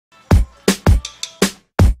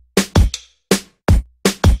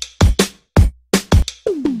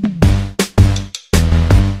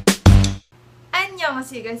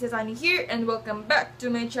Annyeonghaseyo guys, it's Annie here and welcome back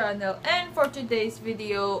to my channel. And for today's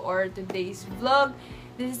video or today's vlog,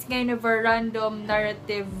 this is kind of a random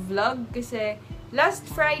narrative vlog kasi last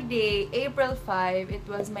Friday, April 5, it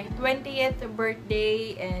was my 20th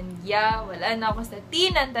birthday and yeah, wala na ako sa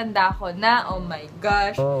tinantanda ko na, oh my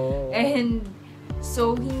gosh. And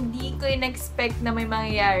so, hindi ko in-expect na may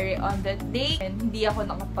mangyayari on that day and hindi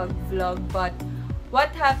ako nakapag-vlog, but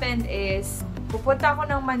what happened is pupunta ako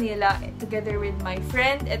ng Manila together with my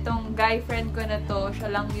friend. Itong guy friend ko na to, siya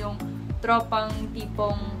lang yung tropang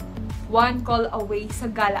tipong one call away sa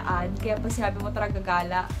galaan. Kaya pag sinabi mo talaga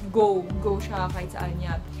gala, go siya kahit saan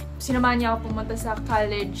niya. Sinamahan niya ako pumunta sa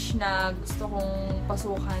college na gusto kong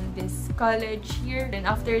pasukan, this college here. And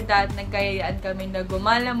after that, nagkayayaan kami na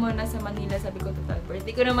gumala muna sa Manila. Sabi ko, total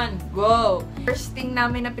birthday ko naman, go! First thing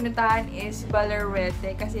namin na pinuntahan is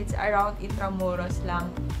Balerete kasi it's around Intramuros lang.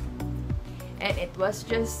 And it was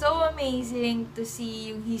just so amazing to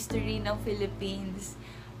see yung history ng Philippines.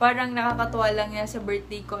 Parang nakakatuwa lang yan sa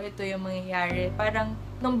birthday ko, ito yung mangyayari. Parang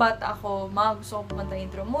nung bata ako, gusto ko pumunta ng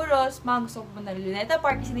Intramuros, gusto ko pumunta ng Luneta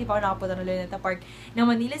Park, kasi hindi pa ako nakapunta ng Luneta Park. Ng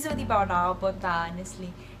Manila Zoo, hindi pa ako nakapunta,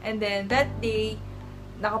 honestly. And then that day,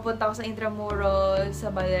 nakapunta ako sa Intramuros,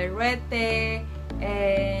 sa Balerete,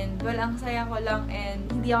 and ang saya ko lang, and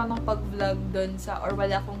hindi ako nakapag-vlog doon or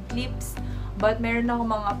wala akong clips. But meron ako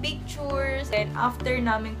mga pictures. And after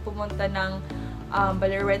namin pumunta ng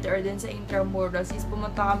Balerete or din sa Intramuros, is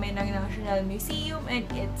pumunta kami ng National Museum. And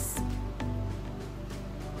it's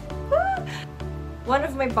one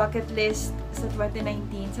of my bucket list sa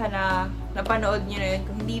 2019. Sana napanood nyo na yun.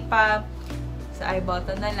 Kung hindi pa, sa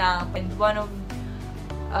i-button na lang. And one of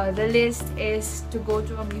the list is to go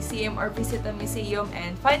to a museum or visit a museum.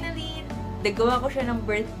 And finally, nagawa ko siya ng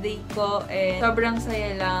birthday ko. And sobrang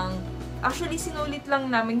saya lang. Actually, sinulit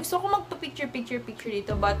lang namin. Gusto ko magpa-picture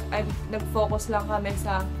dito, but nag-focus lang kami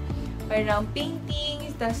sa parang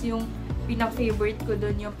paintings. Tapos yung pinaka-favorite ko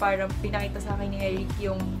dun yung parang pinakita sa akin ni Eric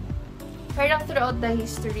yung parang throughout the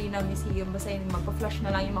history ng museum. Basta yung magpa-flash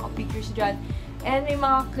na lang yung mga pictures dyan. And may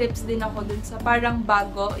mga clips din ako dun sa parang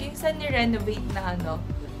bago. Yung sa ni-renovate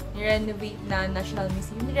na National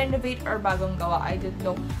Museum. Ni-renovate or bagong gawa, I don't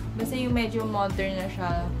know. Basta yung medyo modern na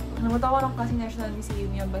siya. Namunta ko lang kasi National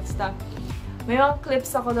Museum yan. Basta may mga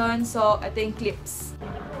clips ako doon. So, ito yung clips.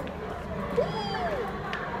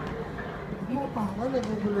 Ano pa ako?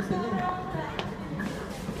 Nagugulo sila.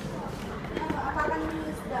 Apakan mo yung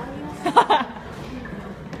isda.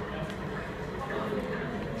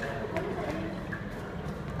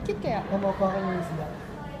 Cute kaya? Mapapakan yung isda.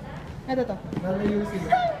 Ito to. Lalayo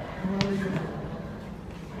sila. Lalayo.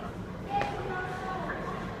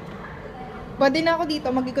 Pwede na ako dito.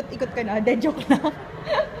 Mag-ikot-ikot ka na. Dead joke lang.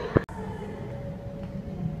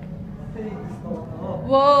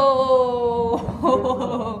 Wow!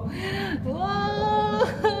 Wow!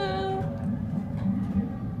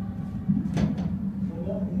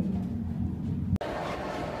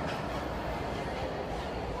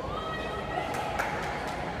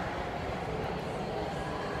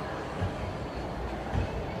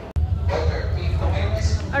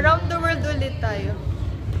 Around the world ulit tayo.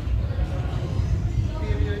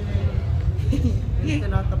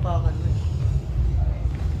 Tinatapakan mo.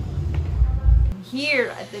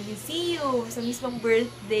 Here at the museum, sa mismong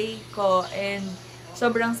birthday ko, and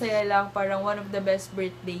sobrang saya lang, parang one of the best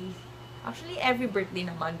birthday. Actually, every birthday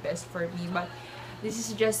naman best for me, but this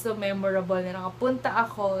is just so memorable na nakapunta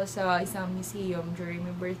ako sa isang museum during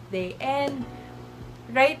my birthday. And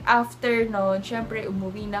right after noon, syempre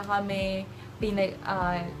umuwi na kami.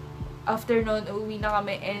 Afternoon, uwi na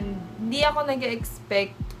kami, and hindi ako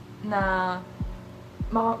nag-expect na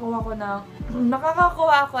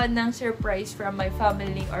makakakuha ako ng surprise from my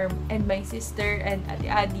family and my sister and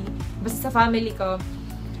ate-adi. Basta sa family ko.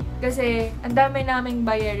 Kasi, ang dami naming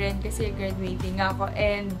bayarin kasi graduating ako.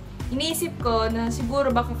 And, iniisip ko na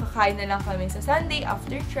siguro baka kakain na lang kami sa Sunday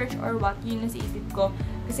after church or what. Yun na sa isip ko.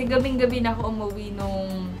 Kasi gabing-gabi na ako umuwi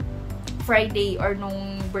nung Friday or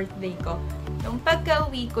nung birthday ko. Nung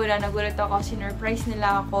pagka-uwi ko na, nagulat ako, sinurprise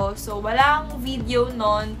nila ako. So, walang video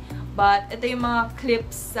nun. But, ito yung mga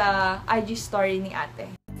clips sa IG story ni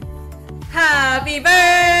ate. Happy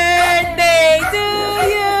birthday to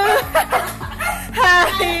you!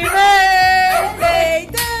 Happy birthday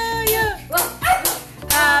to you!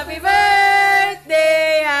 Happy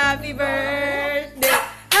birthday! Happy birthday!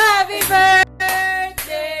 Happy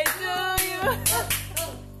birthday to you!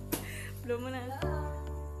 Blow mo na.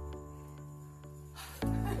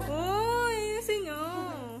 Uy, ayusin nyo!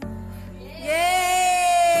 Yay!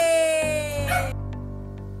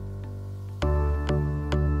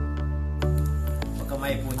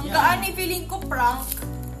 Pagkamay po niya. Ang gaan ni feeling ko prank.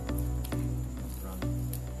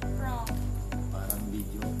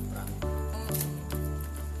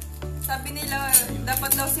 sabi nila,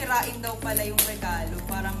 dapat daw sirain daw pala yung regalo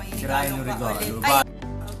para may Sirain yung regalo. Ay,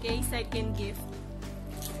 Okay, second gift.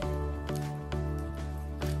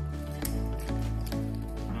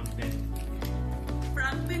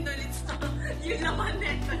 Frampton ulit sa yung laman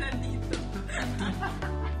neto nandito.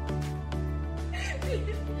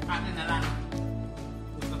 Ano na lang?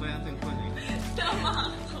 Gusto ko yung cellphone eh. Tama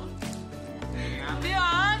ako. Kaya, Di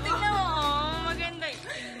ba? Tingnan mo. Oh, maganda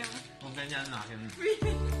yun. kung ganyan na akin.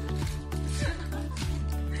 Feeling ko na.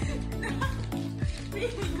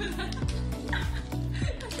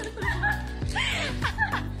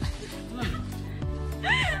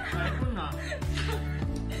 iPhone na.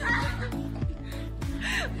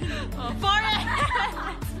 Oh, foreign!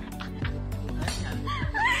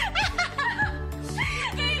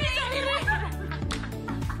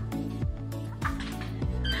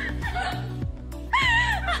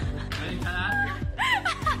 Galing ka na?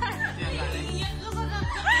 Yan galing.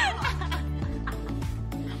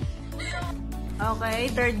 Okay,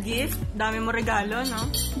 third gift. Dami mo regalo, no?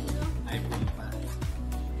 iPhone pa.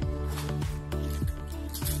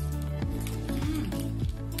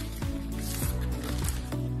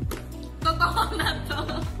 Totoo na to.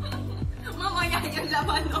 Mamaya yung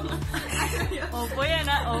laman nung ano yun. Opo yan,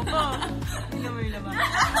 ha? Opo. Tingnan mo yung laman.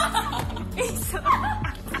 Iso.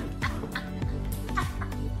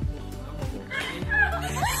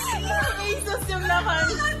 Asus yung laman.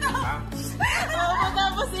 Opo,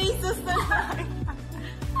 tapos Asus na lang.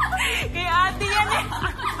 Kay ate yan eh.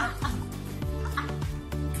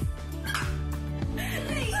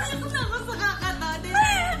 Naiiyak na ako sa kakatati.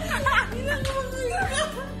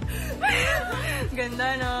 Ganda,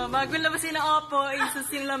 no? Bago labasin na Oppo, Asus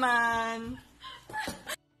yung laman.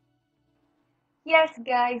 yes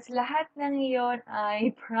guys, lahat ng iyon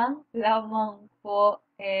ay prank lamang po.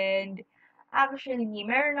 And actually,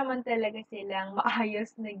 meron naman talaga silang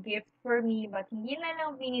maayos na gift for me, but hindi na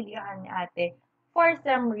lang binibigyan ni ate for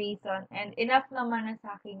some reason. And enough naman na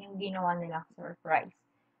sa akin yung ginawa nilang surprise.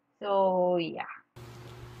 So, yeah.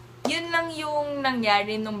 Yun lang yung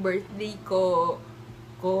nangyari nung birthday ko.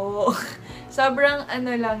 Sobrang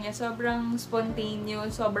ano lang niya, sobrang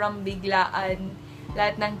spontaneous, sobrang biglaan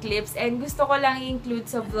lahat ng clips. And gusto ko lang i-include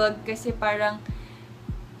sa vlog kasi parang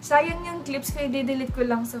sayang yung clips ko, i-delete ko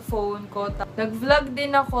lang sa phone ko. Nag-vlog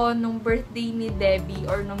din ako nung birthday ni Debbie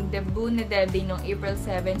or nung debut ni Debbie nung April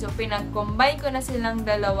 7. So, pinag-combine ko na silang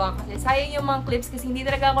dalawa kasi sayang yung mga clips kasi hindi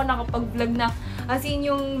talaga ako nakapag-vlog na as in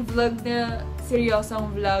yung vlog na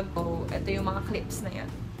seryosong vlog. So, ito yung mga clips na yan.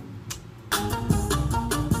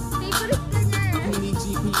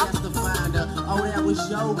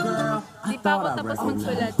 Di pa ako tapos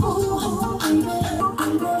magsulat.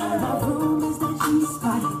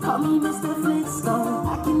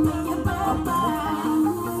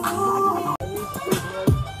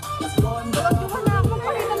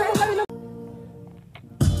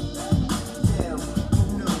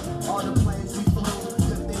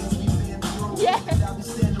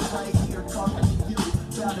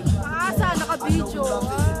 Sana naka-video.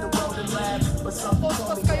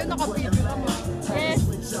 Post kayo, naka-video naman. Yes.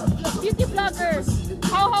 Beauty vlogger.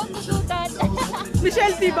 How to do that?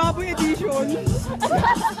 Michelle T. Baboy Edition.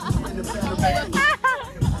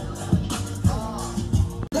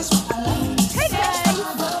 Hey guys!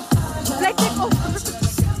 Like check off.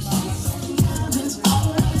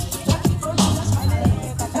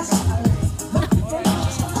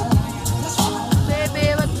 Bebe,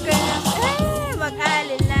 wag ka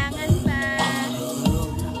mag-alilangan pa.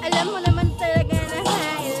 Alam mo naman talaga na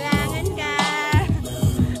kailangan ka.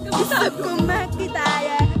 Gusto kong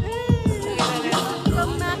makitaya.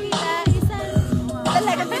 Kung makita isang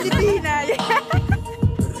Talaga Pilipina.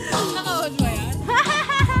 Naka-on mo yan?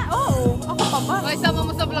 Oo, ako pa ba? Okay, sama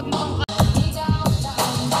mo sa vlog mo kung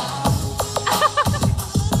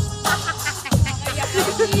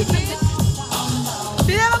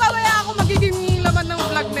Hindi naman kamaya ako magiging laman ng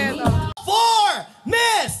vlog nito. For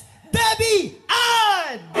Miss Debbie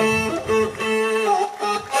Ann!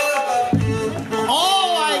 Oh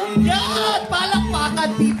my God! Palakpakan,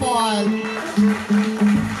 people!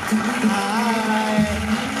 Hi!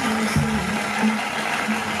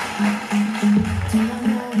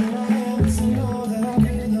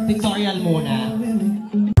 Pictorial muna.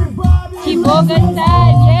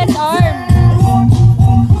 Chibogandan! Yes, arm!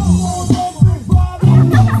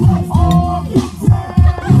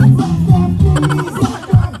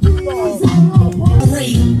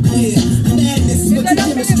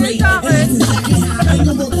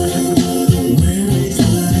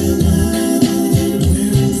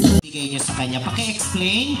 Bigay niyo sa kanya.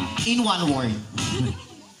 Paki-explain in one word.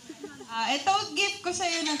 Ito, gift ko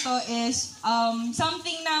sa'yo na to is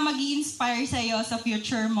something na mag-i-inspire sa'yo sa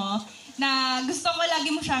future mo. Na gusto ko lagi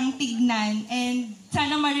mo siyang tignan. And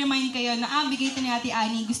sana ma-remind kayo na, bigay ito ni Ate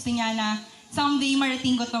Annie. Gusto niya na someday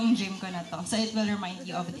marating ko tong gym ko na to. So it will remind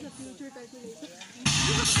you of this.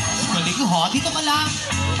 Galing ko, ha? Dito ka lang.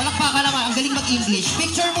 Palakpakan naman. Ang galing mag-English.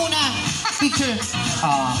 Picture muna. Picture.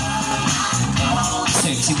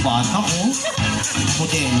 Sexy bata, oh.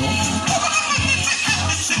 Modelo.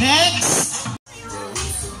 Next!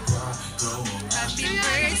 Happy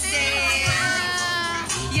birthday!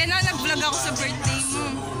 Yan na, nag-vlog ako sa birthday mo.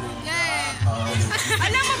 Yeah!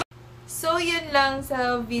 Alam mo ba? So, yun lang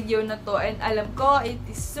sa video na to. And alam ko, it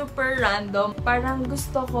is super random. Parang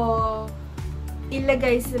gusto ko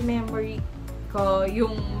ilagay sa memory ko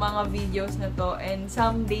yung mga videos na to. And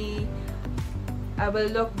someday, I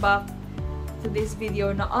will look back to this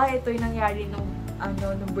video na, ito yung nangyari nung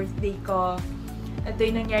birthday ko. Ito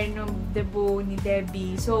yung nangyari nung debut ni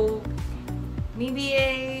Debbie. So, maybe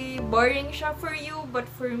boring siya for you, but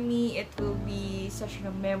for me, it will be such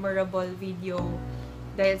a memorable video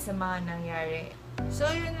dahil sa mga nangyari. So,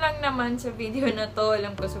 yun lang naman sa video na to.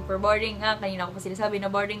 Alam ko, super boring nga. Kanina ko pa sinasabi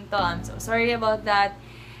na boring to. I'm so sorry about that.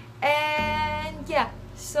 And, yeah.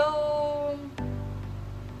 So,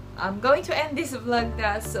 I'm going to end this vlog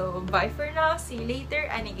na. So, bye for now. See you later,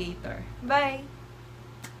 Anniyegator. Bye!